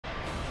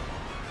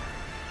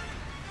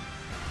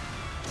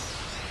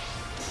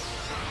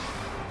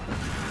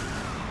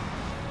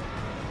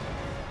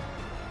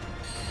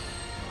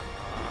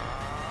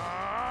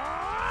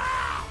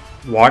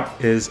What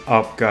is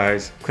up,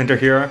 guys? Clinter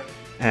here,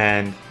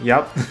 and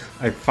yep,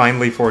 I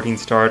finally 14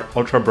 starred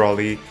Ultra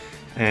Brawly,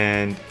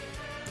 and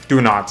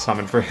do not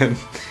summon for him.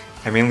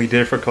 I mainly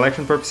did it for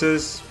collection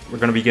purposes. We're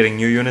gonna be getting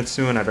new units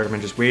soon. I'd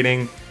recommend just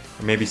waiting,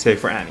 or maybe save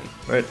for Annie.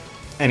 But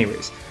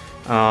anyways,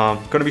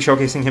 gonna be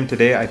showcasing him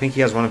today. I think he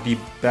has one of the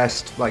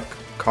best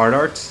card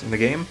arts in the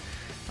game.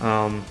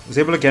 Was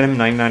able to get him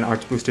 99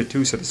 arts boosted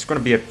too, so this is gonna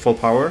be at full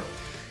power.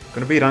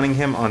 Gonna be running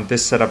him on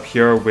this setup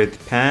here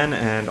with Pan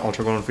and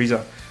Ultra Golden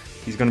Frieza.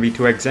 He's going to be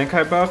 2x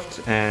Zenkai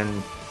buffed, and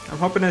I'm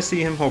hoping to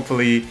see him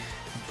hopefully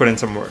put in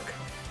some work.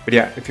 But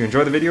yeah, if you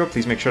enjoyed the video,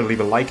 please make sure to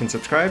leave a like and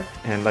subscribe,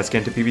 and let's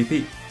get into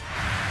PvP.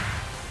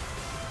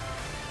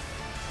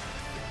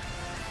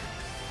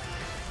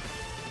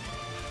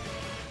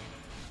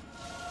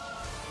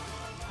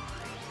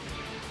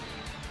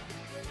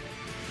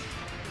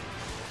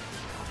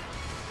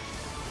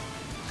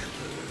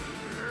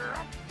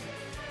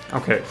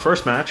 Okay,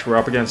 first match, we're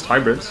up against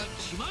Hybrids.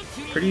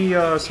 Pretty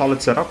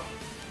solid setup.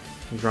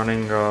 He's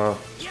running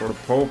Sword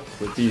of Hope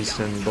with Beast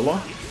and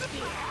Bulla.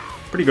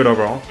 Pretty good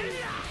overall.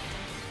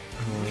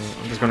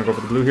 I'm just gonna go for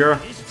the blue here.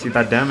 See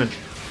that damage.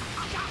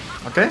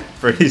 Okay,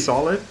 pretty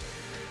solid.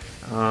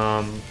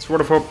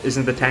 Sword of Hope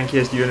isn't the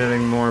tankiest unit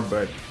anymore,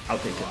 but I'll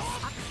take it.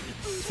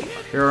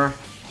 Here.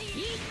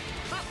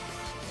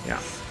 Yeah.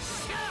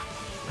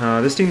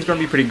 This team's gonna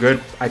be pretty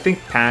good. I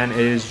think Pan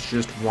is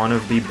just one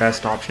of the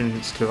best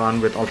options to run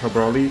with Ultra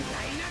Brawly,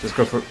 just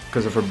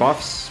because of her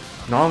buffs.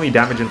 Not only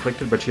damage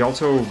inflicted, but she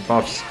also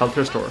buffs health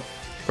restore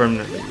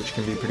permanently, which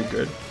can be pretty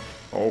good.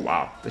 Oh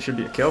wow, this should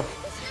be a kill.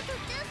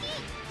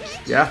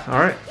 Yeah,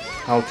 alright.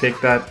 I'll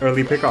take that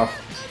early pick off.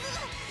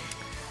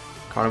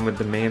 Caught him with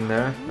the main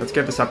there. Let's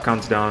get the sub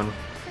counts down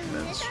and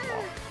then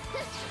swap.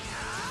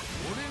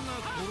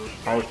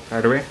 Oh,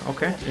 right away.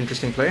 Okay,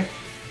 interesting play.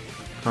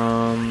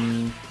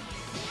 Okay,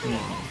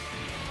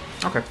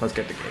 let's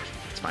get the gauge.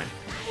 It's fine.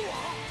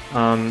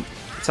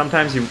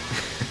 Sometimes you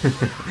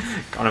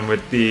got him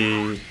with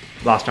the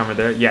blast armor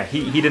there. Yeah,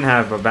 he didn't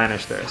have a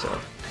vanish there, so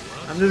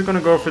I'm just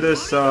gonna go for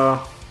this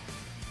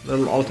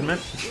little ultimate.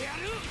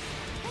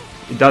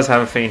 It does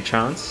have a faint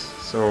chance,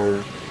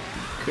 so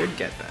could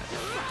get that.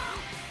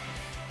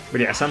 But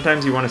yeah,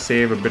 sometimes you want to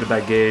save a bit of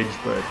that gauge,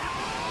 but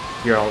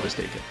here I'll just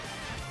take it.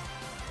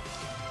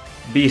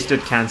 Beast did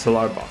cancel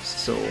our buffs,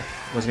 so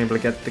wasn't able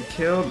to get the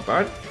kill,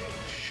 but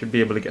should be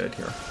able to get it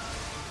here.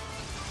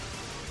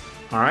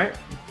 Alright,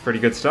 pretty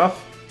good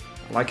stuff.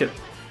 I like it.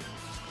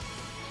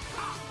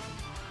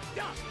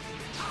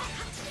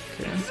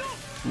 Okay.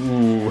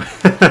 Ooh,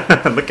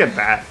 look at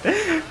that.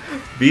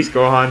 Beast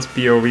Gohan's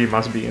POV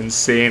must be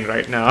insane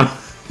right now.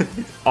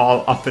 It's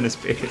all up in his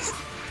face.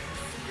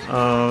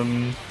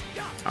 Okay.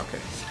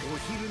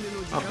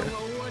 Okay,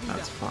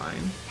 that's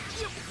fine.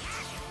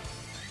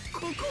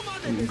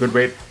 Ooh, good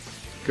wait.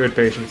 Good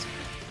patience.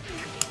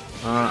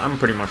 I'm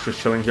pretty much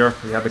just chilling here.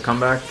 We have the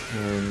comeback,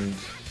 and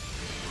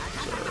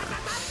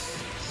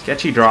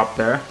sketchy drop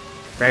there.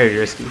 Very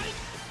risky.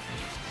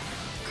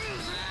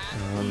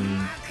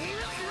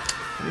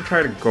 Let me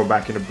try to go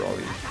back into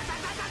Brawly,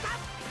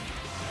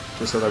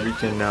 just so that we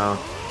can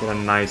get a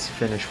nice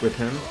finish with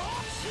him.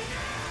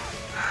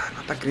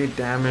 Not that great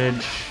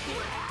damage.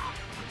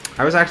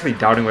 I was actually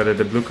doubting whether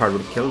the blue card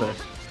would have killed it.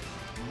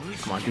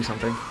 Come on, do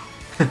something.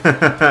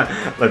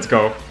 Let's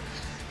go.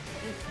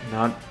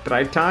 Not the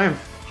right time.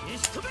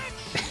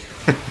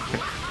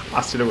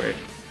 Lost it away.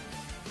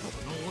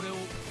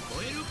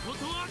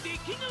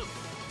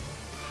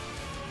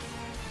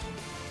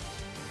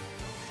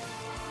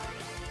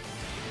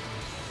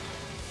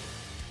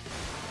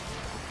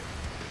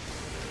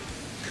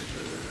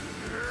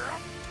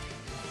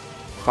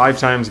 Five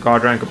times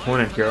God rank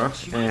opponent here,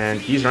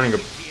 and he's running a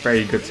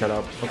very good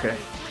setup. Okay.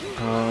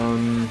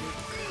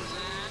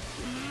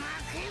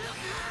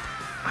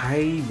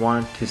 I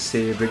want to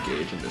save the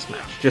gauge in this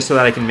match, just so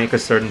that I can make a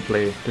certain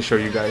play to show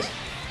you guys.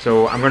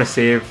 So I'm going to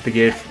save the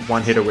gauge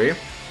one hit away.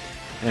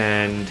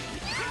 And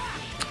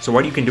so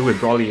what you can do with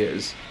Brawly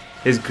is,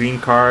 his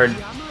green card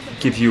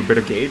gives you a bit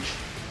of gauge,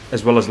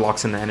 as well as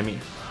locks in the enemy.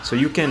 So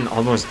you can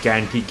almost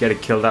guarantee get a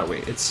kill that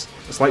way. It's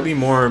a slightly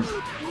more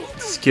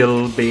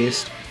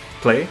skill-based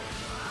play,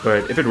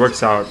 but if it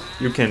works out,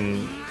 you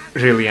can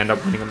really end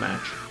up winning a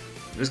match.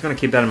 I'm just gonna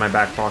keep that in my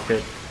back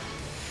pocket.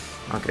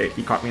 Okay,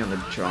 he caught me on the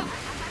jump.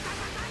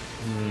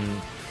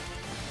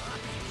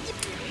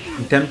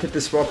 I'm tempted to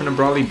swap in a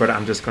Brawly, but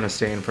I'm just gonna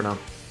stay in for now.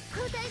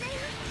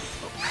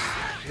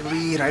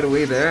 Really, right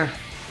away there.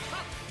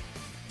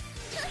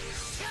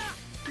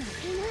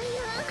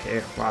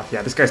 Okay, wow,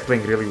 yeah, this guy's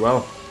playing really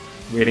well.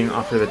 Waiting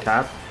after the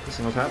tap, the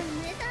single tap.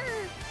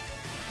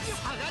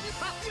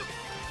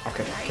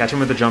 Okay, catch him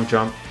with the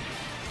jump.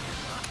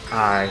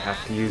 I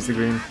have to use the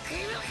green.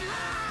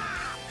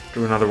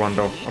 Do another one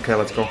though. Okay,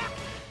 let's go.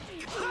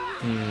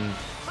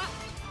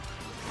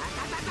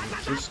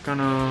 Just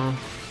gonna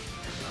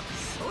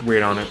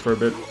wait on it for a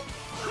bit.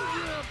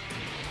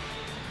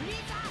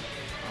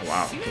 Oh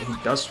wow, okay, he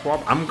does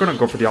swap. I'm gonna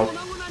go for the ult.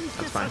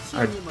 That's fine.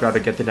 I'd rather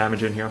get the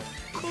damage in here.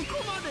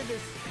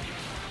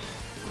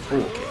 Oh,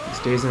 okay. He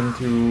stays in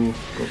to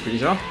go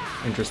Frieza.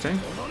 Interesting.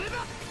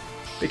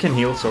 They can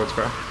heal, so it's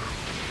fair.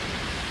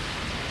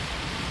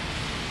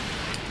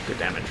 Good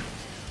damage.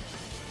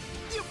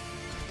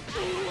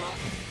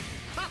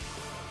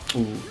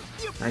 Ooh,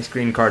 nice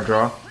green card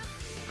draw.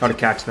 Gotta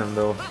catch them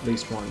though, at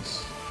least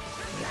once.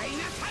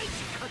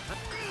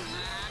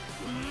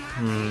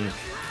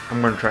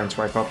 I'm gonna try and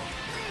swipe up.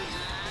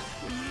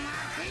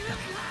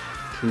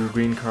 2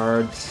 green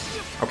cards.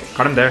 Okay,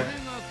 caught him there.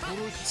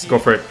 Let's go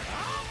for it.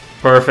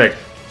 Perfect.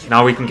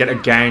 Now we can get a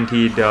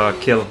guaranteed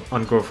kill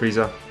on Go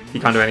Frieza. He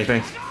can't do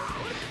anything.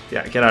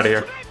 Yeah, get out of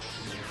here.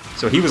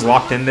 So he was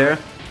locked in there,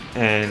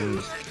 and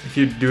if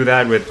you do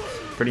that with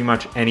pretty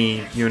much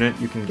any unit,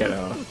 you can get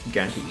a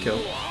guaranteed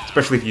kill,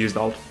 especially if you use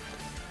the ult.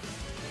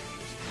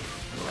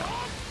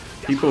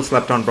 People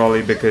slept on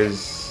Broly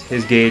because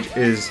his gauge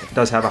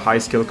does have a high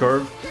skill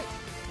curve.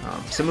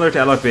 Similar to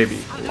LF Baby,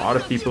 a lot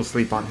of people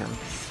sleep on him.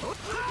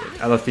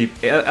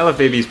 LF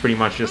Baby is pretty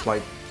much just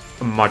like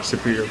a much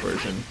superior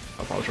version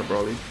of Ultra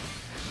Broly.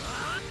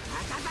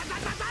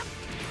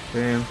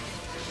 Okay.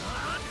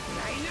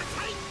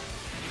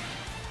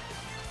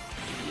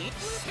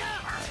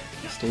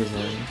 He stays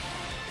in.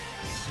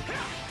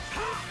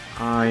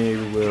 I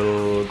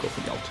will go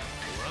for the ult.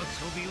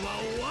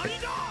 I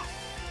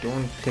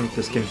don't think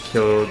this can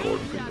kill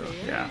Golden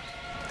Frieza. Yeah.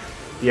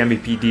 The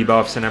MVP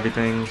debuffs and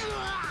everything.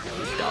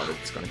 Doubt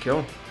it's gonna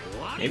kill.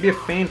 Maybe a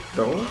feint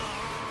though.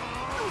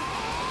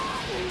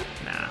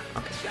 Nah,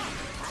 okay.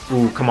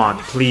 Ooh, come on.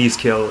 Please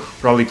kill.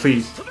 Broly,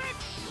 please.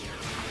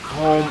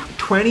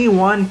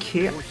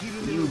 21k?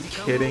 Are you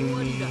kidding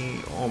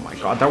me? Oh my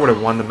god, that would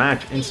have won the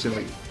match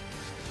instantly.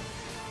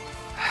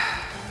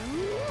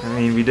 I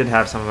mean, we did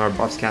have some of our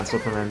buffs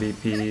cancelled from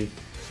MVP,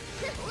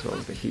 as well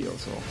as the heal,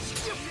 so...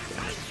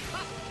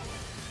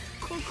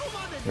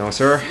 No,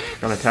 sir.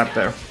 Gonna tap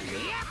there.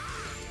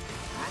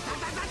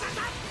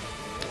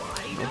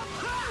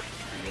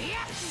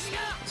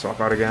 Swap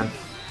out again.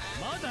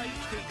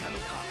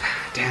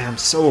 Damn,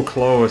 so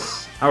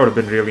close. I would have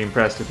been really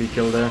impressed if he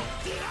killed there.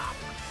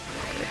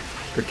 Okay,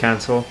 good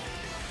cancel.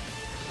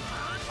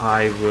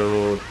 I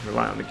will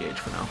rely on the gauge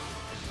for now.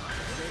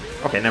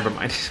 Okay, never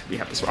mind. We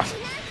have to swap.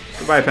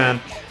 Goodbye, Pan.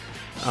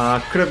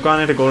 Could have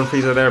gone into Golden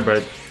Frieza there,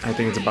 but I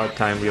think it's about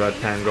time we let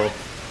Pan go.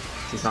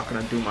 He's not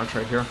gonna do much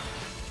right here.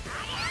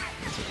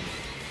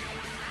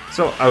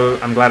 So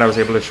I'm glad I was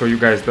able to show you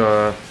guys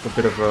the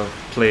bit of a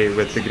play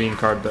with the green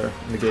card there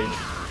in the gauge.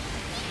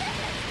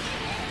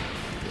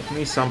 Give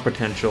me some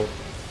potential.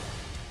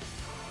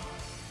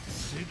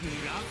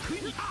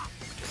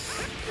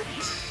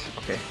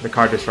 Okay, the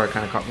card destroy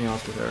kind of caught me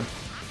off to there.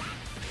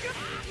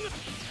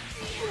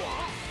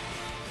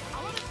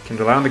 Can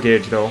rely on the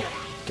gauge though.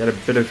 Get a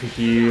bit of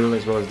heal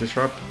as well as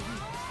disrupt.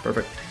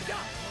 Perfect.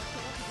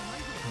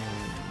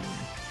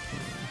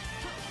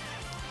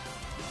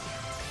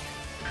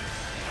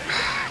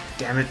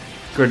 Damn it.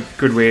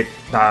 Good wait.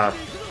 I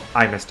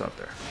messed up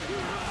there.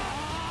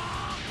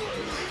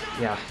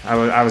 Yeah,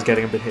 I was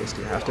getting a bit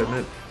hasty, I have to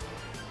admit.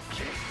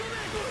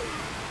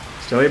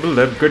 Still able to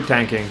live. Good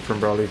tanking from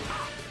Broly.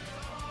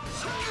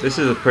 This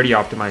is a pretty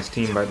optimized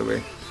team, by the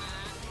way.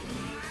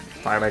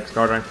 5x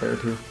guard rank player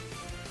too.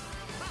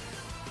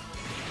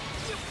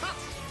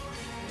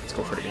 Let's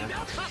go for it again.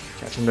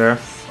 Catch him there.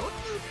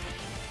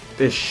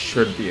 This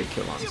should be a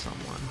kill on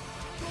someone.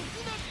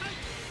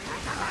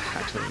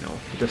 Actually, no.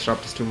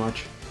 Disrupt is too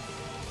much.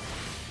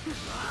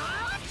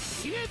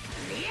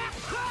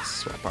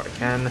 Swap out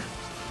again.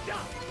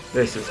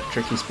 This is a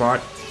tricky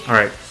spot.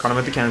 Alright, caught him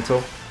at the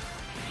cancel.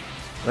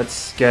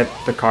 Let's get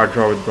the card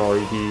draw with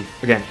Broly.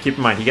 Again, keep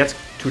in mind, he gets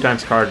 2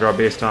 times card draw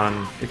based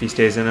on if he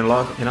stays in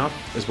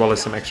enough, as well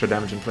as some extra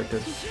damage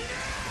inflicted.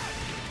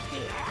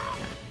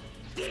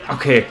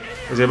 Okay,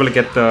 was able to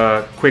get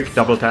the quick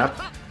double tap.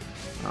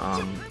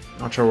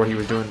 Not sure what he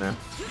was doing there.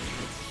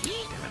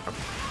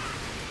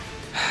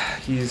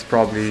 He's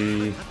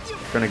probably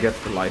gonna get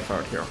the life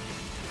out here.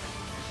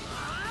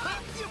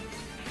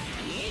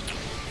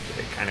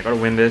 Okay, kinda gotta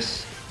win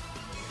this.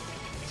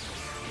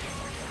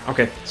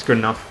 Okay, it's good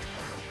enough.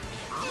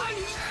 I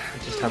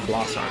just have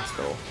blast arts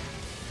though.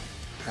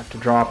 I have to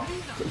drop.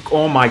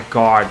 Oh my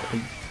god.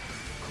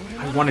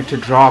 I wanted to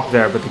drop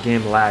there, but the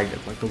game lagged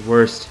at like the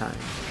worst time.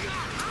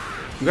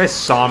 You guys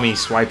saw me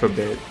swipe a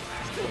bit.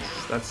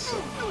 That's so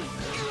annoying.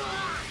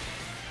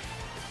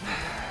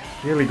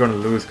 Really gonna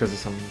lose because of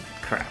some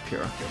crap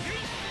here.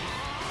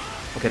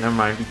 Okay, never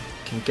mind. We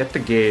can get the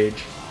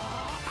gauge.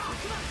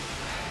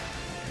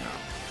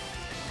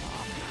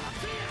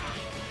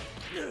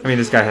 I mean,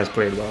 this guy has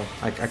played well.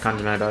 I can't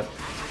deny that.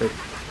 He's played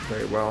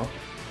very well.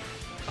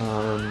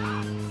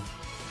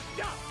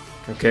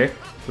 Okay,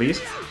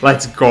 please.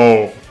 Let's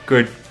go.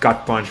 Good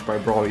gut punch by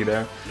Broly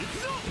there.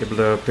 Able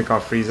to pick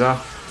off Frieza.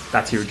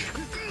 That's huge.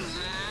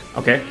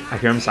 Okay, I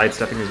hear him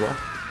sidestepping as well.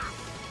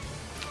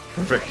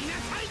 Perfect.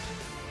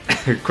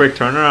 Quick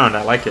turnaround,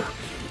 I like it.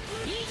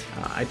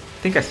 I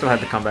think I still had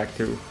to come back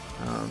too,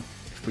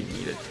 if we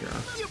need it.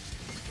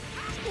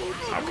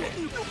 Okay,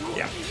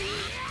 yeah.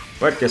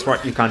 But guess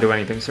what? You can't do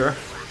anything, sir.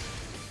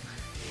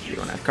 You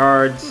don't have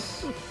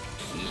cards.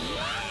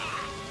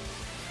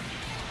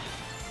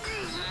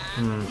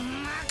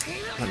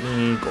 Let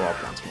me go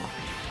up once more.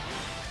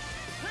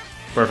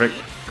 Perfect.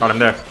 Got him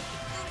there.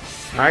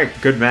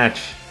 Alright, good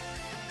match.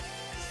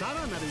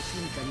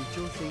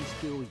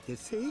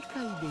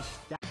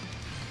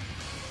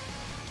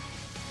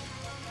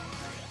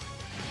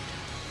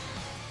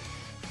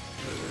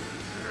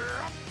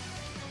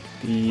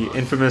 The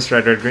infamous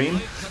red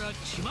green.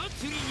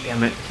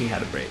 Damn it, he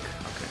had a break.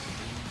 Okay.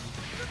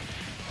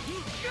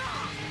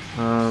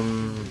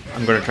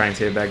 I'm gonna try and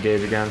save that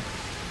gauge again.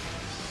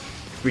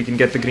 If we can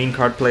get the green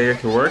card player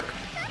to work,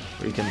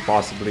 we can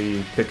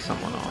possibly pick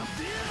someone off.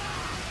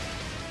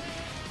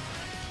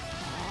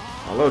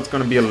 Although it's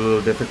gonna be a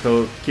little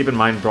difficult. Keep in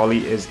mind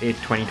Brawly is a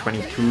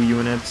 2022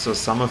 unit, so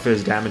some of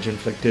his damage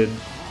inflicted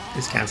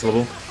is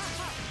cancelable.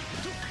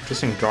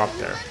 Interesting drop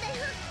there.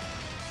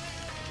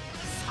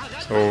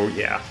 So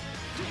yeah,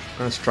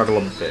 gonna struggle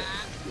a bit.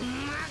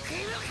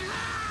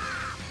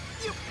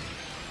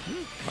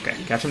 Okay,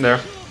 catch him there.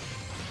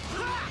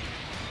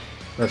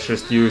 Let's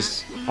just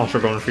use Ultra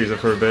Bone Frieza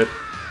for a bit.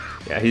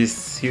 Yeah,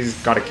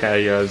 he's got to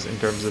carry us in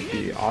terms of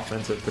the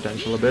offensive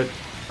potential a bit.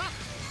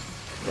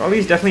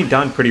 Brawly's definitely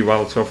done pretty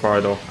well so far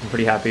though. I'm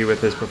pretty happy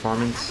with his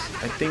performance.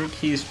 I think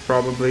he's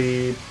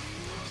probably...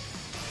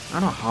 I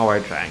don't know how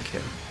I'd rank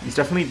him. He's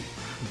definitely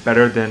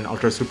better than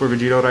Ultra Super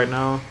Vegeta right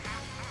now.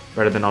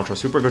 Better than Ultra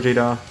Super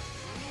Gogeta.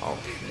 Oh,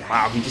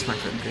 wow, he just went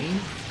for green.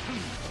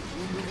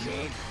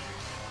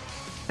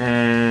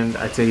 And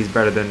I'd say he's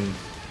better than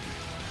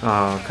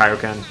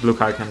Kaioken, Blue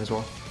Kaioken as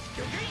well.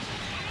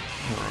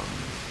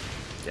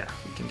 Yeah,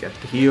 we can get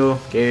the heal,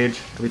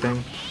 gauge,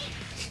 everything.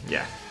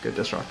 Yeah, good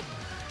disrupt.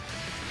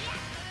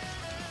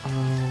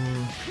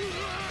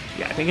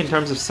 Yeah, I think in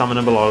terms of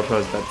summonable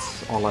ultras,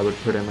 that's all I would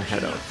put him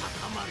ahead of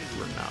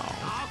for now.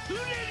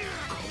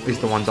 At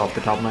least the ones off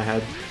the top of my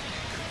head.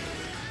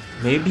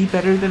 Maybe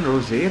better than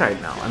Rose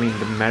right now. I mean,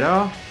 the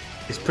meta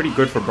is pretty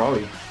good for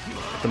Brawly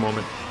at the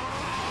moment.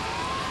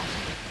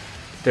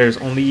 There's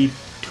only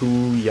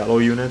 2 yellow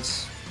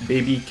units.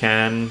 Baby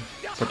can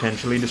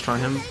potentially destroy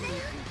him.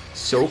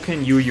 So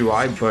can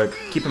UUI, but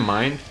keep in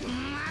mind,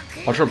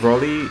 Ultra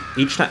Brawly,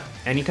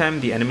 anytime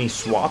the enemy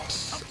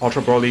swaps,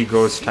 Ultra Brawly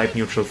goes type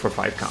neutral for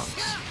 5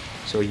 counts.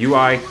 So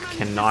UI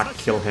cannot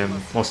kill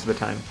him most of the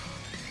time.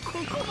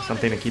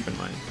 Something to keep in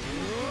mind.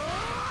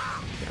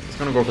 Yeah, I'm just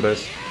gonna go for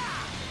this.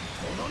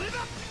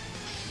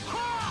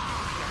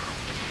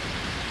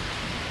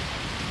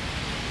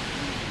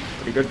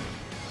 Pretty good.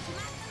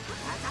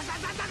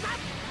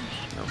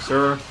 No,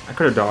 sir. I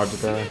could have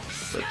dodged that,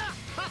 but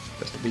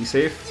just to be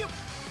safe.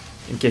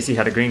 In case he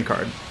had a green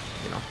card.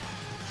 You know,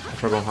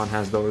 Ultra Gohan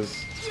has those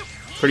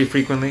pretty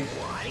frequently.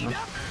 No,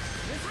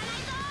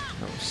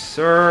 no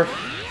sir.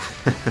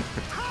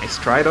 Nice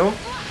try though.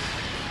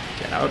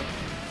 Get out.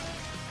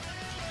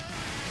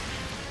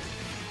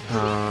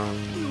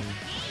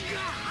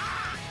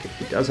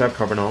 He does have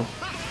cover now.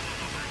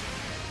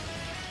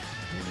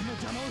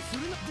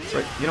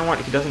 But you know what?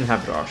 He doesn't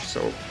have rush,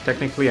 so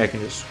technically I can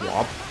just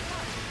swap.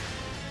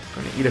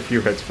 Gonna eat a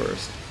few hits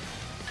first.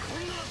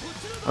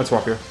 Let's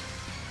swap here.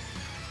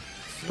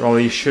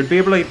 Brawly should be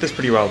able to eat this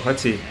pretty well.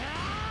 Let's see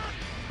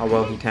how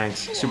well he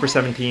tanks. Super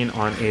 17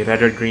 on a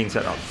red or green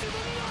setup.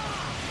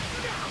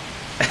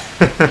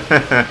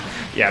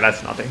 Yeah,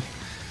 that's nothing.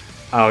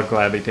 I'll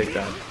gladly take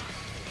that.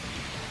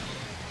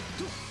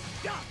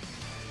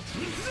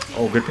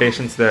 Oh, good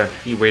patience there.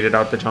 He waited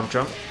out the jump.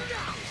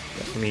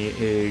 Definitely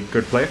a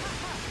good play.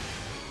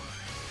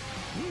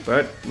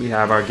 But we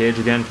have our gauge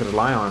again to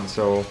rely on,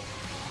 so...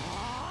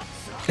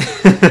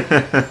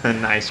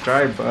 Nice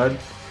try, bud.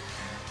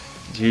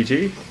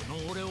 GG.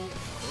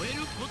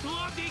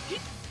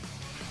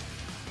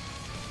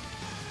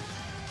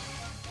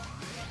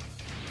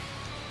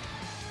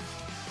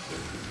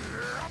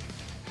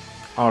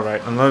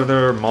 Alright,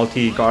 another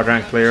multi-god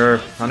rank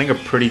player running a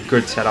pretty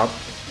good setup.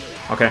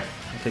 Okay,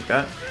 I'll take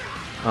that.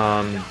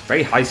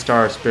 Very high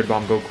star Spirit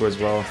Bomb Goku as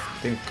well. I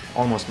think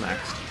almost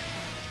maxed.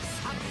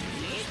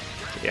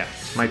 Yeah,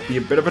 this might be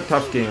a bit of a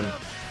tough game.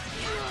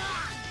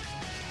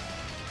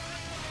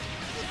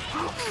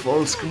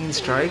 Full screen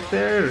strike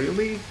there?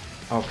 Really?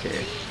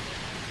 Okay.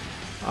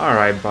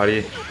 Alright,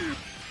 buddy.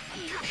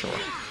 Sure.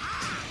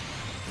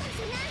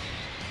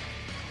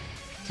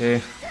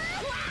 Okay.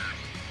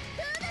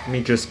 Let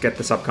me just get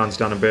the subcons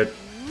done a bit.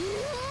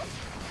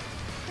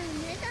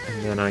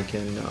 And then I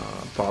can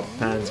pop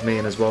Pan's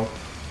main as well.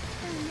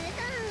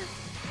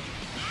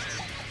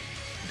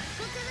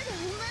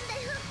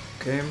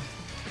 Okay.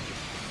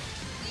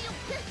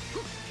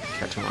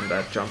 Catch him on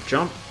that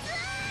jump.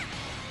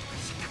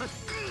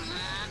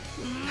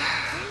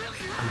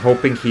 I'm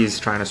hoping he's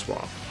trying to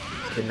swap.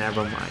 Okay,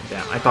 never mind.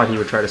 Damn, I thought he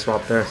would try to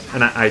swap there.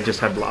 And I just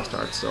had Blast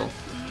Art, so...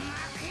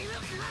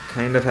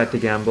 kind of had to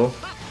gamble.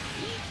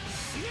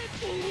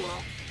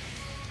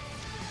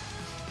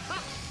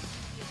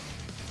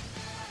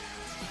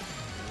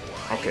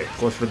 Okay,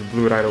 goes for the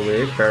blue right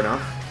away. Fair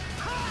enough.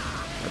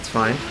 That's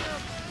fine.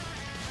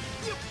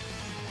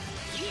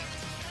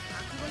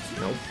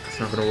 Nope, it's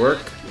not gonna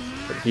work.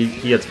 But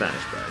he gets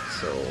Vanish back,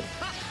 so...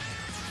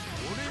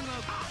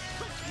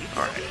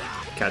 Alright.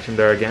 Catch him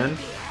there again.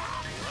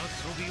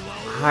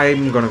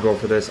 I'm gonna go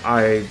for this.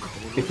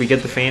 If we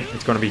get the feint,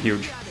 it's gonna be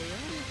huge.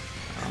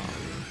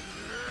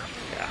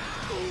 Yeah.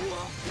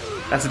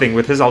 That's the thing,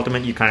 with his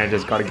ultimate, you kind of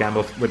just gotta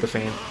gamble with the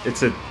feint. It's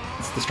the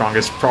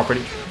strongest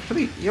property.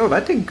 Really, yo,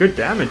 that did good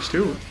damage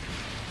too.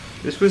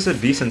 This was a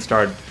decent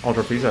start,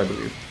 Ultra Frieza, I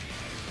believe.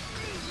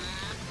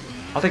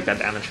 I'll take that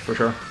damage for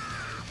sure.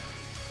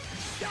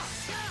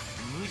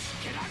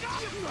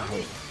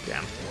 Oh,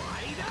 damn.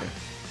 Okay.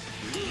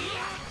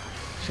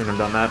 Shouldn't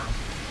have done that.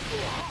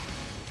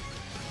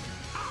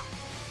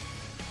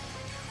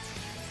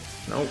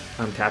 Nope,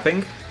 I'm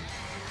tapping.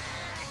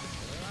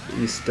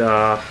 Beast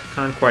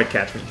can't quite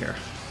catch me here.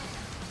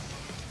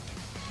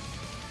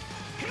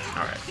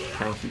 Alright,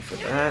 thank you for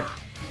that.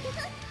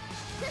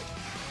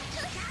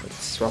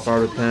 Let's swap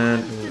out with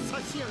Pen.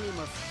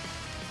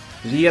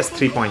 He has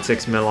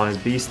 3.6 mil on his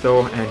Beast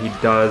though, and he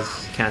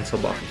does cancel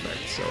buff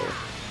effect, so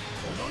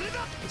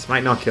this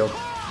might not kill.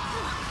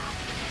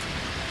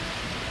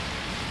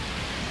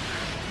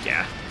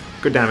 Yeah,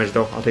 good damage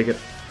though, I'll take it.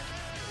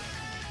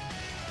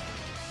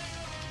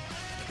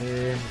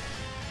 Okay.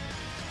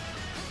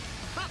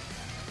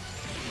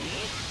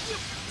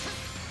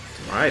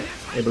 Alright,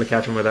 able to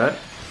catch him with that.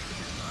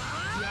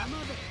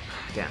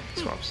 Damn,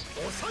 swaps.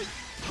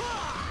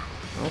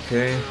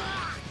 Okay.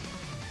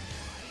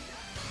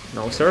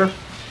 No, sir.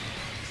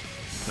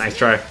 Nice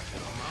try.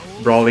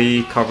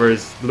 Brawly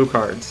covers blue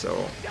cards,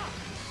 so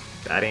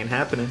that ain't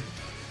happening.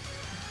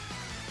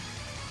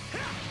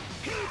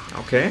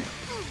 Okay,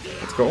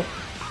 let's go.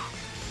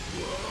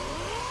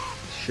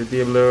 Should be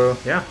able to,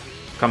 yeah,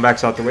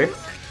 comeback's out the way.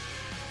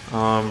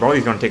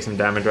 Brawly's gonna take some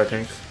damage, I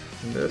think.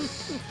 From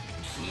this.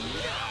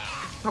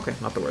 Okay,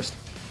 not the worst.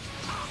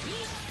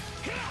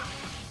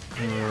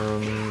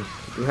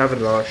 We have a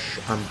rush.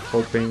 I'm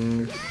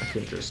hoping I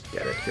can just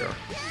get it here.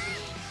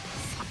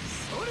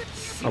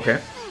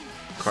 Okay.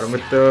 Caught him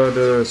with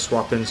the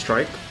swap in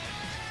strike.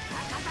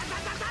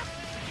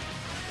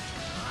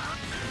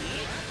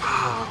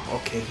 Wow,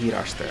 okay, he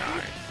rushed there.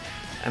 Alright.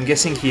 I'm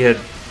guessing he had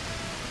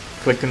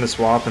clicked in the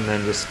swap and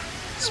then just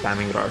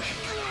spamming rush.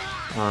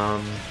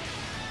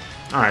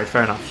 Alright,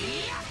 fair enough.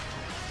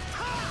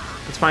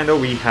 It's fine though,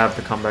 we have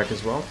the comeback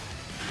as well.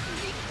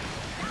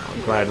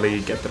 I'll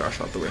gladly get the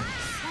rush out the way.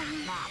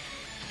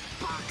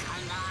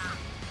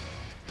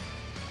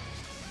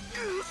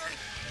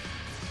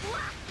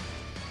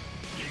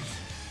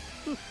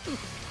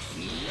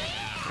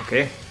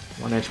 Okay,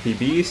 1 HP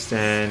Beast,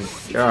 and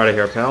get out of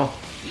here, pal.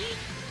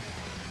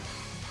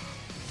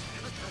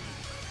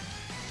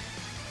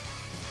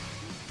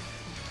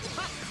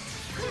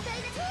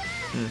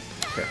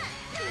 Okay.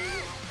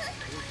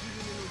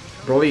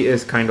 Broly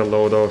is kind of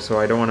low though, so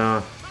I don't want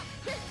to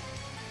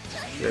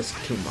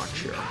risk too much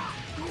here.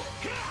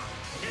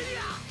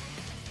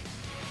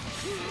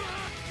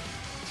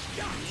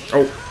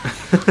 Oh!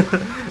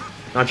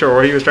 Not sure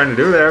what he was trying to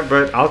do there,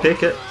 but I'll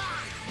take it.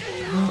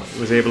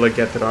 Was able to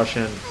get the rush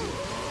in.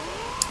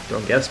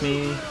 Don't guess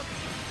me.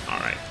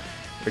 Alright.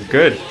 We're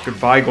good.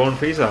 Goodbye, Golden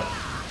Frieza.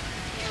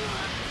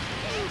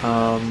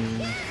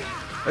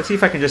 Let's see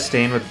if I can just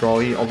stay in with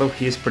Brawly, although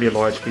he is pretty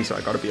low HP, so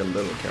I gotta be a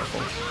little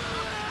careful.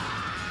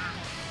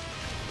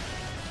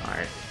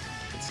 Alright.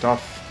 Good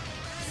stuff.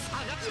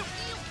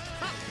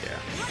 Yeah.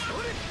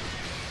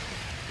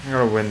 I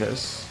gotta win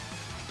this.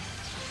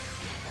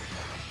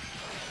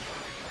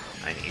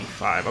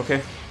 985,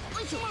 okay.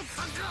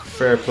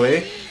 Fair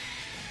play.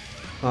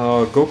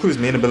 Goku's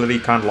main ability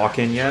can't lock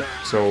in yet,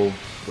 so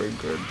we're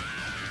good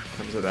in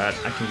terms of that.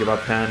 I can give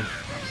up Pan.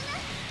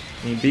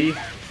 Maybe.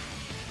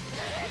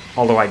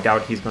 Although I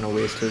doubt he's going to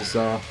waste his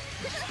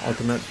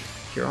ultimate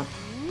here.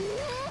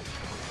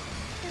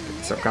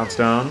 Sub counts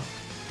down.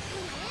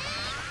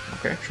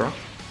 Okay, sure.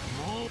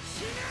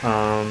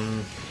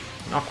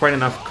 Not quite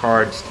enough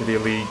cards to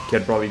really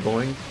get Broly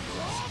going.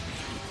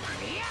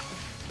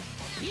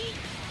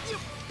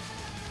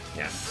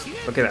 Yeah,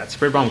 look at that.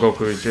 Spirit Bomb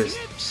Goku is just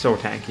so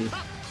tanky.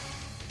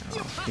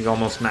 He's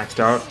almost maxed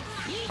out.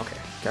 Okay,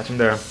 catch him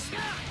there.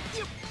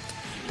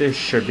 This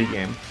should be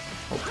game,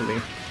 hopefully.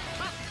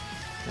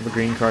 I have a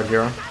green card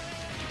here.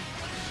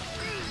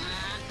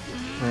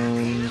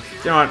 You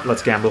know what?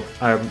 Let's gamble.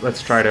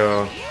 Let's try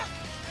to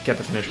get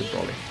the finish with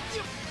Broly.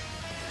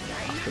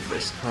 After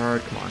this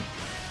card, come on.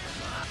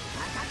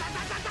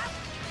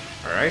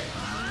 Alright.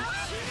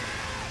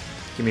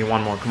 Give me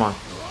one more, come on.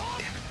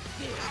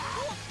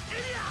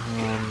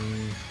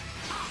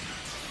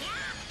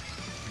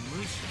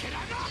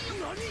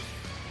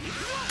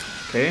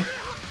 Okay.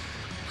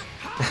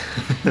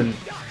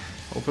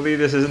 Hopefully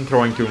this isn't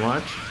throwing too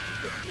much.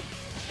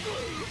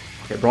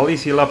 Okay,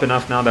 Broly's heal up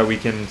enough now that we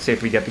can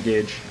safely get the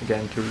gauge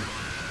again too.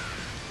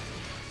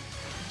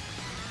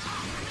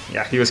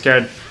 Yeah, he was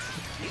scared.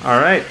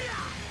 Alright.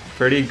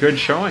 Pretty good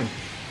showing.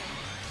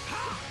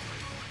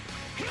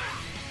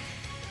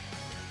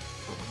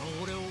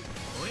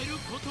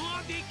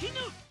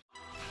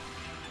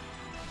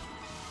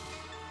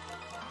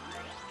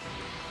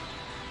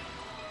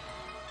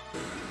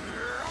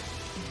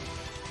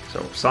 So,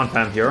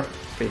 Sanpam here,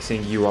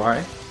 facing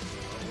UI.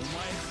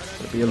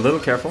 be a little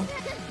careful.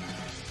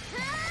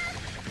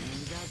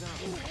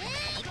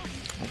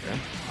 Okay,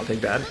 I'll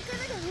take that.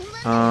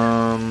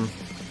 I'm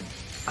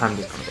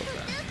just gonna go for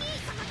that.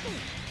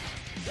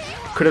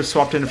 Could have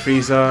swapped in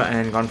Frieza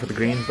and gone for the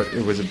green, but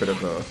it was a bit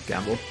of a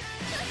gamble.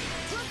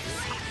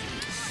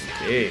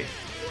 Okay,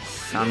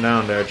 calm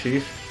down there,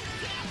 Chief.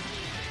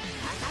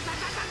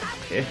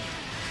 Okay,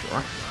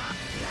 sure.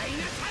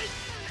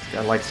 This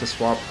guy likes to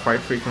swap quite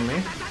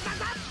frequently.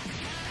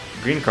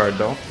 Green card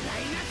though.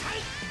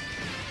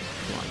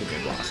 Come on,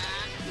 get lost.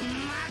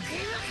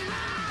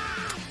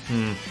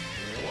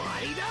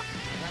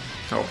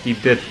 Oh, he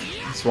did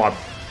swap.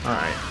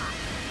 Alright.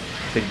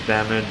 Big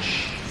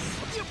damage.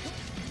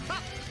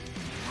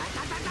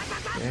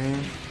 Okay.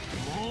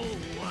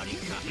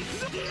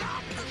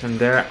 From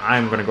there,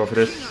 I'm gonna go for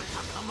this.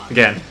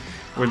 Again,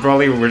 with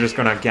Broly, we're just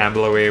gonna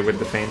gamble away with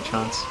the feint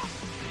chance.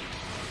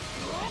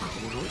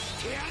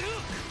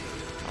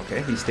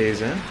 Okay, he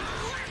stays in.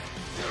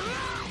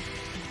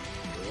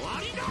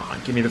 Come on,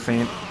 give me the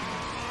feint.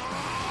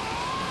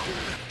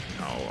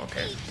 Oh,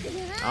 okay.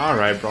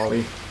 Alright,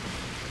 Broly.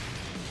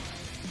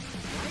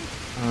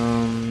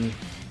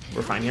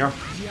 We're fine here.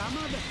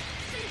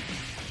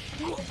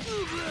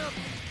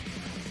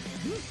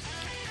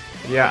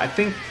 Yeah, I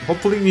think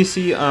hopefully we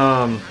see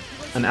an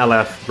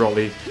LF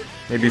Broly,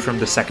 maybe from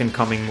the Second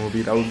Coming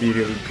movie. That would be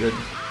really good.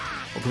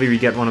 Hopefully we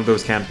get one of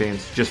those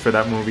campaigns just for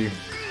that movie.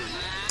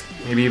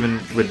 Maybe even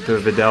with the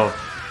Videl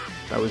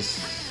that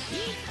was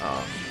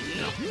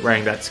you know,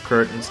 wearing that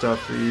skirt and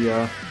stuff,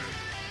 the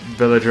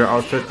villager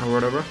outfit or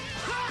whatever.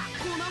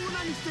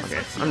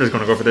 Okay, I'm just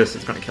gonna go for this.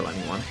 It's gonna kill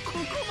anyone.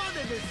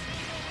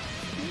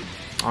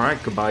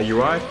 Alright, goodbye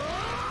UI.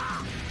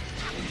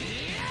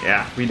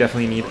 Yeah, we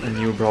definitely need a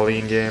new Broly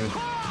in game.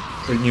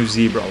 A new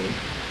Z Broly.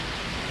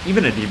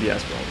 Even a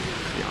DBS Broly,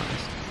 to be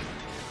honest.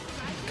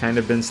 Kind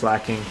of been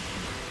slacking.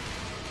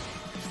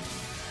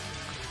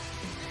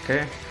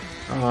 Okay.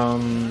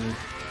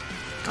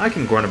 I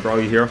can go on a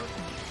Broly here.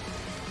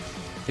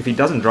 If he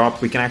doesn't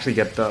drop, we can actually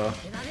get the...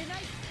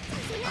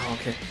 Oh,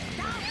 okay.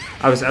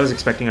 I was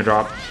expecting a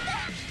drop.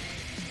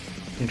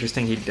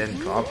 Interesting he didn't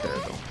drop there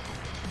though.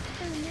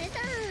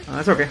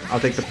 That's okay. I'll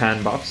take the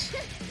pan buffs.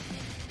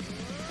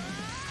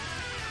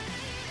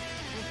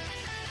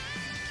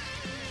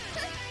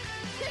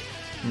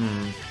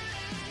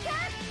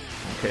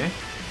 Okay.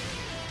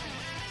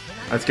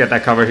 Let's get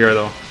that cover here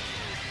though.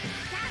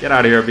 Get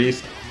out of here,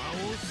 beast.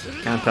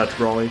 Can't touch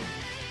Broly.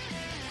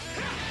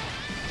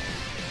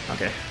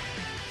 Okay.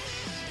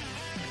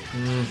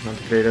 Not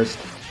the greatest.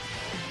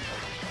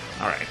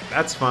 Alright,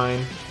 that's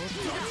fine.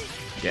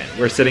 Again,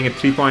 we're sitting at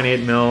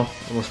 3.8 mil,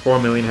 almost 4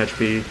 million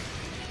HP.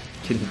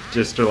 Can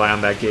just rely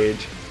on that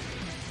gauge.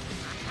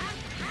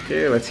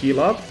 Okay, let's heal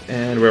up,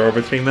 and we're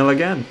over 3 mil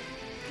again.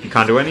 You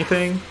can't do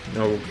anything.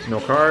 No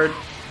card.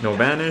 No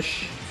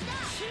vanish.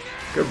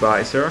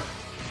 Goodbye, sir.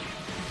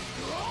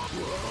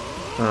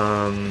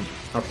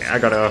 Okay, I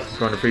gotta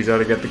go into Frieza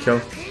to get the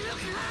kill.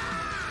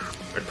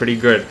 But pretty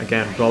good.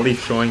 Again, Broly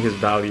showing his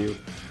value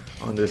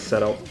on this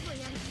setup.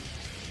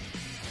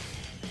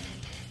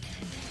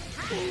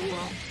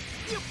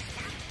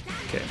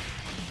 Okay.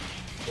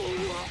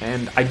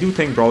 And I do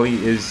think Broly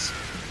is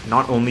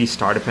not only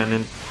star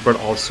dependent, but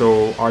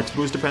also arts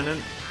boost dependent.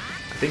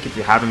 I think if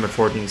you have him at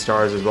 14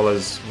 stars as well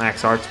as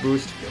max arts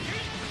boost,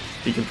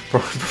 he can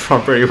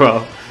perform pretty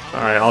well.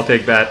 Alright, I'll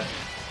take that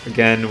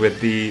again with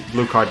the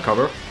blue card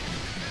cover.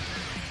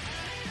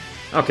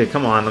 Okay,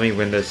 come on, let me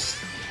win this.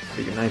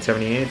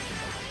 978.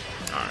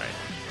 Alright.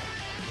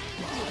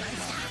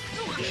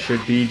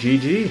 Should be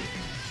GG.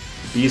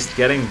 Beast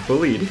getting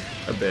bullied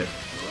a bit.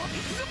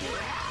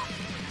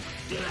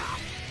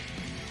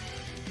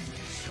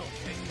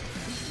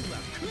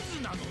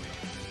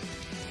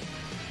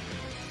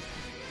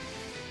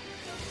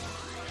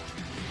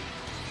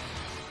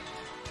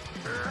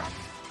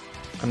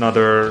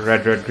 Another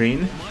red,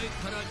 green.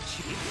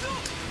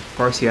 Of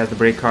course, he has the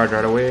break card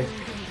right away.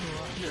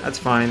 That's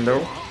fine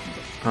though.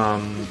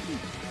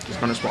 Just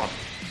gonna swap.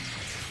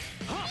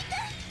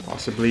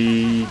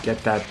 Possibly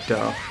get that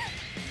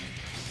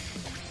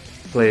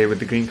play with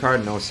the green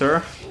card. No,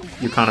 sir.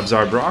 You can't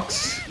absorb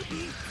rocks.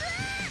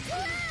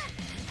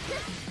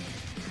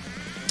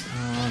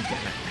 Damn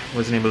it.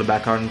 Wasn't able to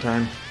back out in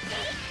time.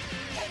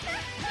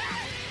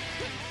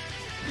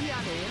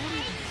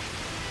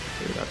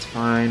 Okay, that's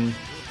fine.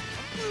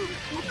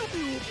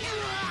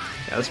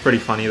 Yeah, that's pretty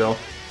funny though.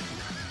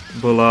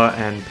 Bulla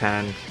and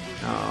Pan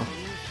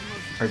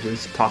are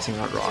just tossing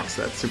out rocks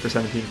that Super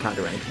 17 can't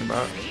do anything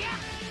about.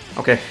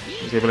 Okay,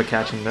 he's able to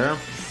catch him there.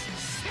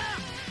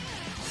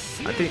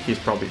 I think he's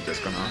probably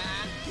just gonna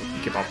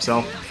give up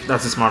cell.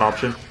 That's a smart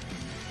option.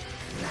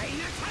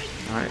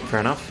 Alright, fair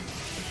enough.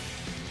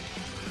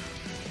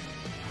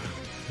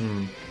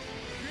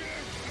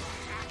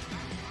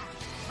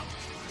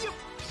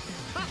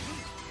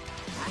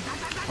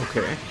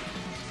 Okay.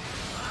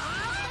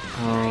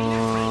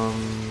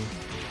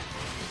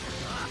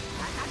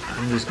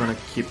 I'm just gonna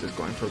keep this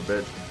going for a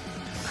bit.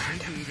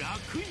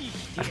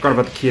 I forgot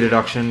about the key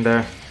deduction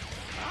there.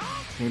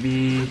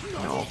 Maybe...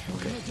 no,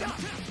 okay.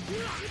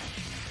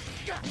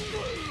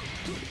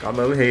 Got a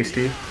little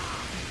hasty.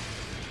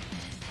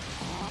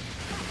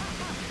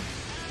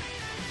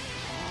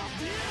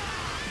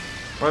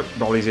 But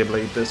Broly's able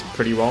to eat this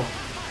pretty well.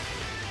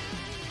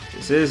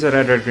 This is a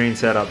red-red-green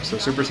setup, so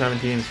Super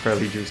 17 is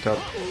fairly juiced up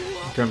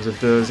in terms of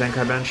the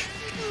Zenkai bench.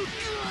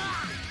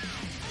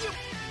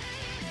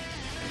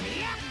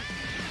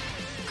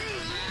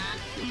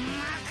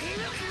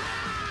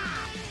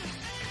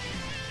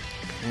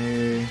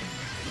 Okay.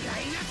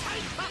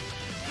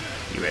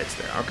 He waits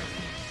there, okay.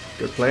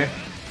 Good play.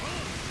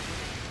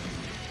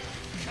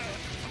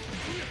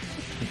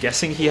 I'm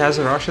guessing he has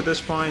a rush at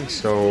this point,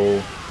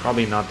 so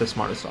probably not the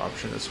smartest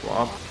option to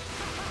swap.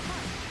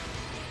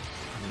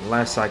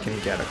 Unless I can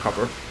get a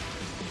cover.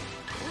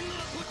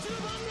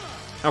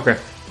 Okay,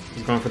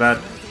 he's going for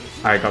that.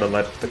 I gotta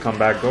let the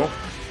comeback go.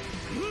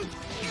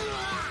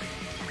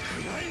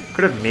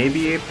 Could have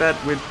maybe ate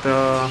that with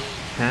the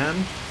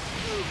hand,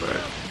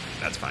 but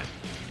that's fine.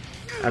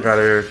 I'd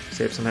rather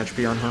save some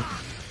HP on her.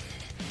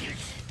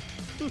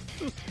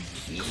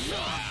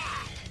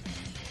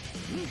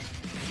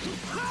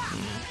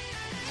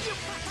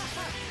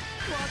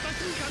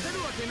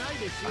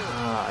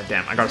 Ah,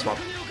 damn, I gotta swap.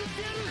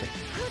 Okay.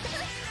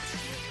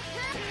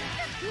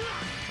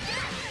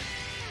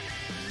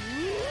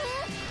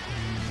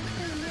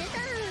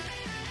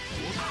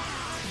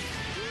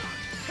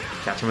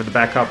 Catch him with the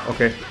backup,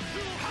 okay.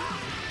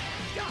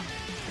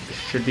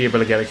 Should be able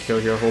to get a kill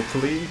here,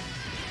 hopefully.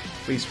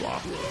 Please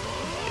swap.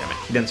 Damn it,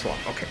 he didn't swap,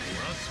 okay.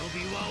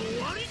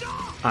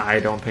 I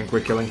don't think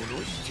we're killing.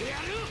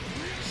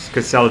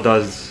 Because Cell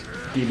does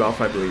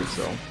debuff, I believe,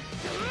 so.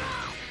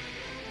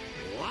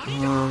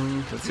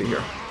 Let's see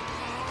here.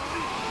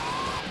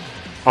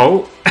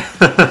 Oh!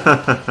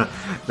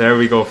 There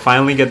we go,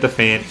 finally get the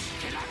feint.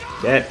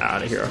 Get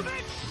out of here.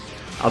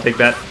 I'll take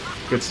that.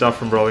 Good stuff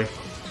from Broly. It's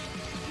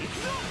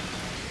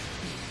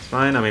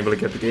fine, I'm able to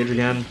get the gauge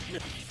again.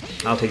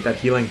 I'll take that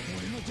healing.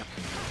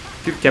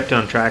 If you've kept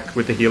on track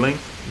with the healing,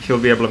 you'll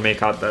be able to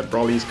make out that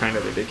Broly's kind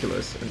of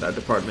ridiculous in that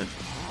department.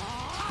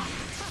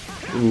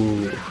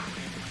 Ooh.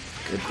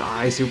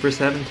 Goodbye, Super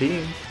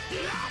 17.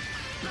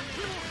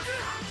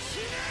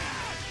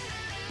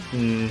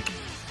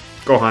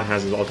 Gohan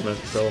has his ultimate,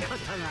 so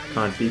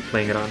can't be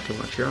playing it on too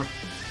much here.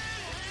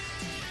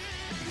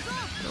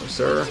 No,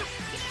 sir.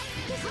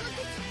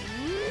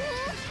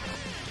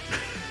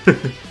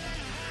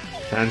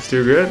 Fan's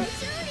too good.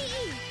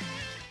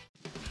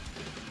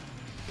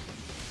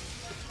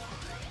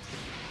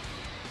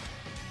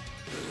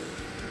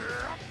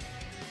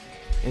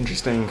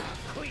 Interesting.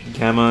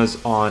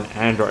 Gammas on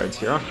androids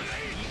here.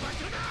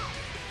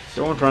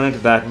 Don't run into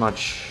that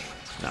much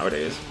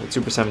nowadays, with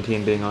Super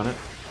 17 being on it.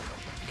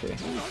 Okay,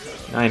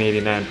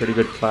 989, pretty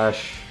good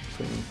clash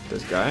from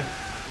this guy.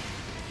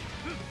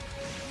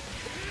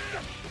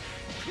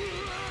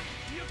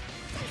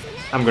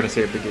 I'm gonna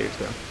save the gauge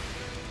though.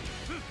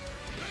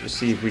 Just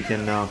see if we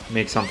can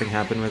make something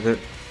happen with it.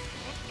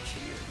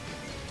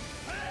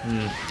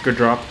 Good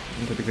drop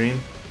into the green.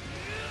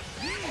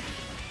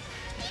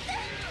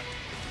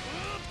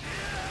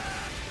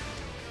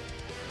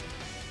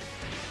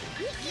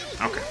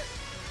 Okay.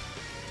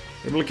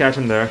 Able to catch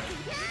him there.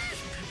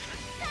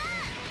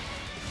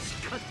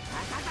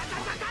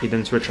 He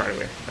didn't switch right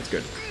away. That's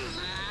good.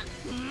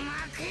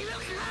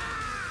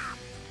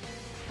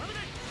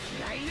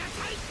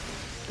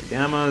 The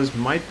Gammas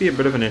might be a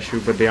bit of an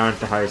issue, but they aren't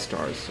the highest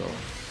stars, so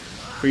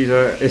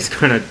Frieza is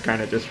gonna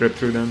kind of just rip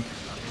through them.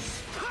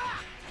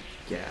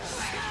 Yeah.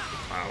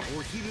 Wow.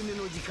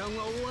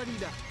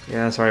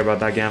 Yeah, sorry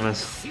about that,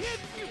 Gammas.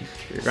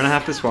 You're gonna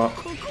have to swap.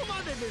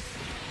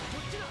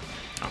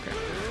 Okay.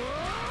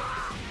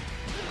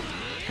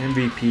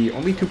 MVP.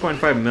 Only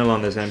 2.5 mil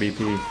on this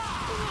MVP.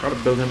 Gotta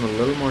build him a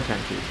little more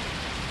tanky.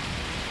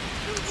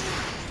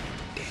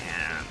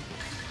 Damn.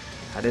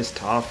 That is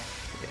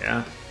tough.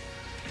 Yeah.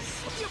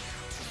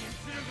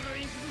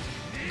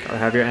 Gotta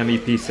have your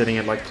MVP sitting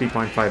at like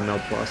 3.5 mil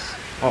plus.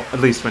 Oh, at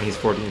least when he's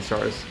 14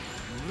 stars.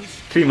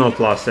 3 mil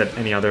plus at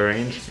any other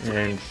range.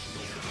 And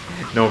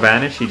no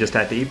vanish, he just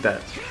had to eat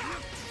that.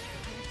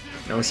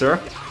 No, sir.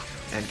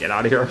 And get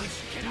out of here.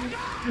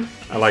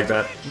 I like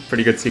that.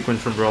 Pretty good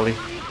sequence from Broly.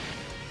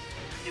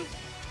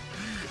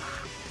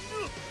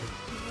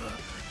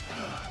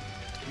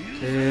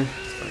 Okay,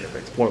 it's going to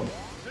explode.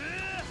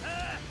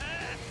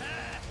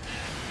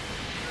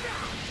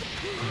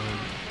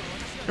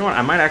 You know what,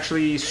 I might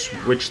actually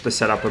switch the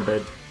setup a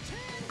bit.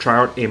 Try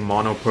out a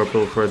mono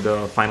purple for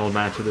the final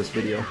match of this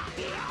video.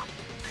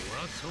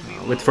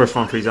 With first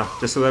form Frieza,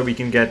 just so that we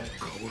can get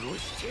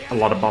a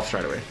lot of buffs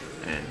right away.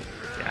 And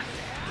yeah,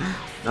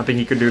 nothing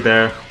he could do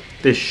there.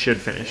 This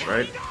should finish,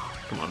 right?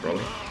 Come on,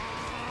 Broly.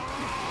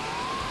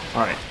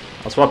 Alright,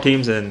 I'll swap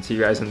teams and see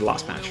you guys in the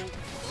last match.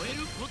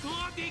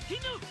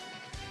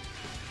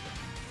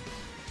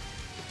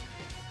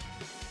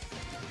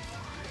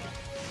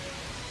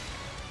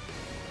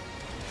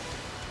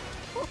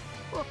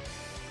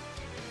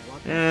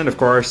 And of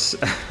course,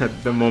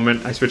 at the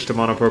moment I switch to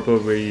mono purple,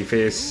 we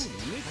face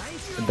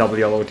a double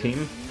yellow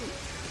team.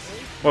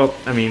 Well,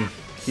 I mean,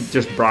 he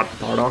just brought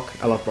Bardock.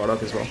 I love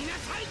Bardock as well.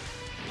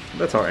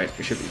 That's alright,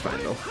 we should be fine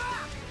though.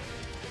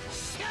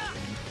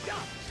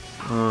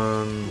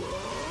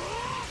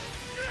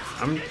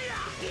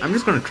 I'm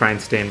just gonna try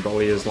and stay in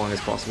Broly as long as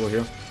possible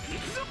here.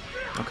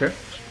 Okay,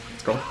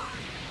 let's go.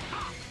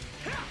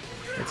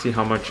 Let's see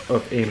how much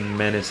of a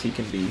menace he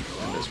can be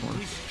in this one.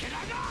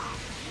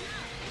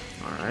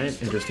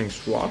 Alright, interesting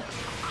swap.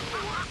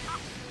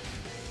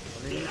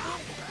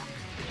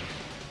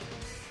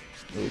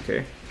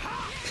 Okay.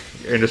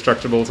 Your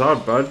indestructible's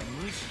out, bud.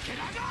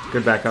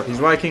 Good backup. He's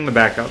liking the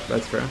backup,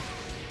 that's fair.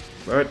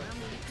 But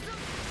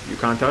you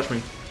can't touch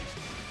me.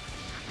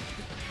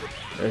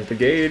 There's the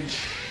gauge.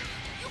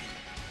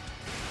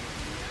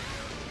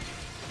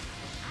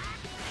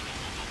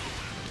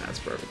 That's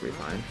perfectly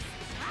fine.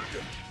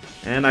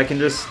 And I can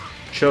just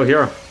chill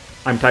here.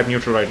 I'm type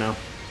neutral right now,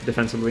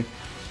 defensively.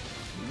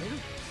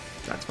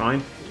 That's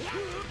fine.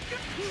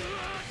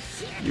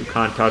 You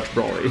can't touch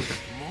Broly.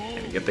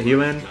 And you get the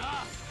heal in.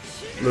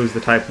 Lose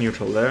the type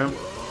neutral there.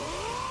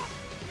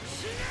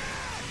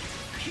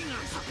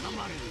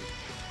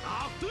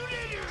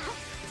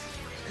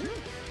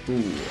 Ooh,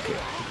 okay.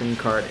 The green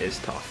card is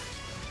tough.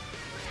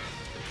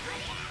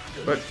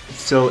 But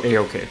still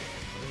A-okay.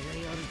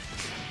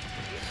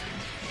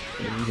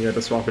 And he had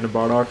to swap into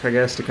Bardock, I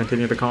guess, to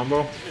continue the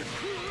combo.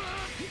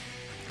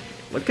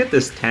 Look at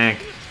this tank.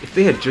 If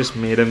they had just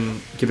made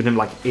him, given him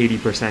like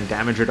 80%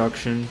 damage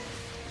reduction,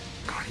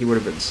 God, he would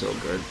have been so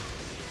good.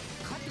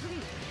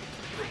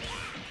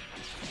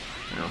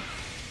 No.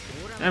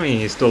 I mean,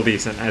 he's still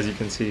decent, as you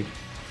can see.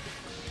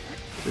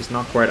 Just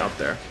not quite up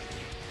there.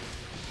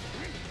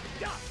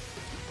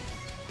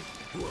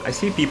 I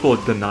see people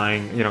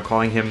denying, you know,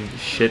 calling him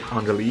shit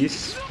on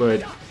release,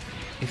 but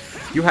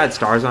if you had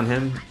stars on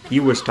him, he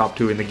was top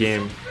 2 in the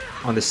game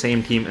on the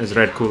same team as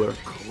Red Cooler.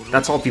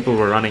 That's all people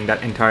were running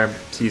that entire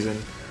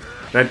season.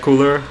 Red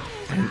Cooler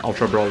and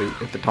Ultra Broly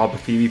at the top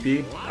of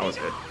PvP. That was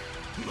it.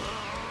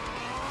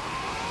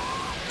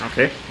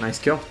 Okay, nice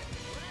kill.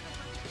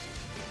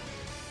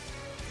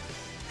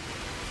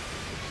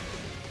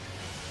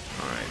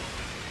 Alright.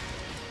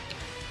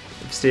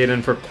 We've stayed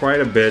in for quite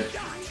a bit.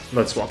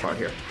 Let's swap out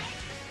here.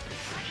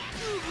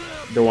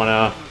 Don't want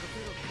to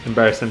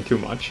embarrass him too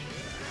much.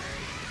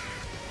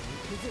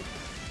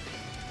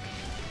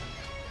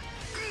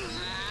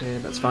 Okay,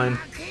 that's fine.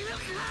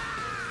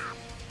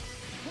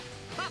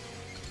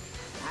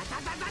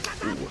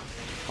 Ooh,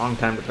 long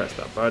time to press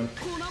that, bud.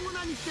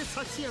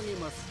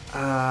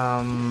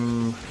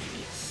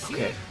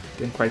 Okay,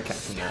 didn't quite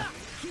catch him there.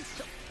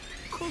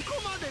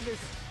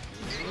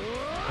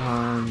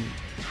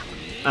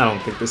 I don't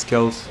think this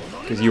kills,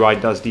 because UI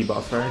does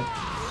debuff, right?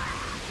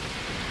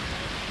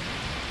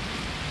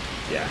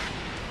 Yeah.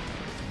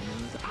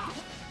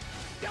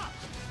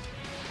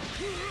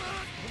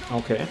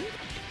 Okay,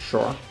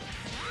 sure.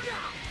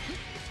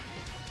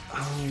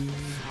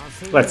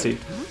 Let's see.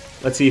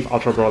 Let's see if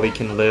Ultra Broly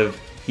can live.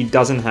 He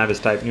doesn't have his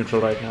type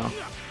neutral right now.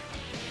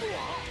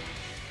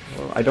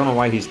 Well, I don't know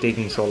why he's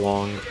taking so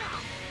long.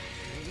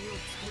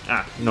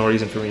 Ah, no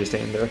reason for me to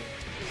stay in there.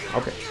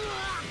 Okay.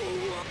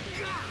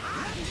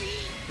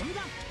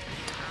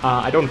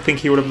 I don't think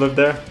he would have lived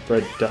there,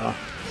 but yeah,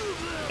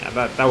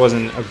 that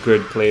wasn't a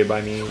good play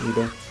by me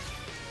either.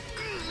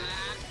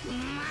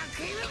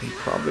 Can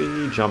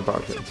probably jump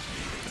out here.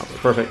 Okay,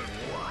 perfect.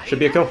 Should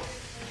be a kill.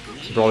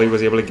 Broly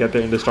was able to get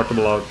the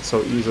indestructible out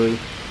so easily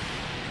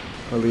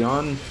early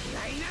on.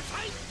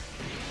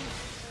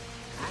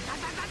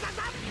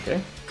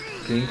 Okay,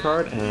 green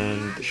card,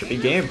 and it should be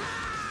game.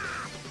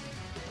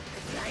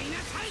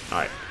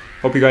 Alright,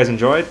 hope you guys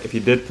enjoyed. If you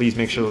did, please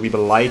make sure to leave a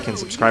like and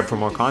subscribe for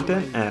more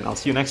content, and I'll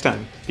see you next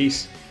time.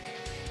 Peace.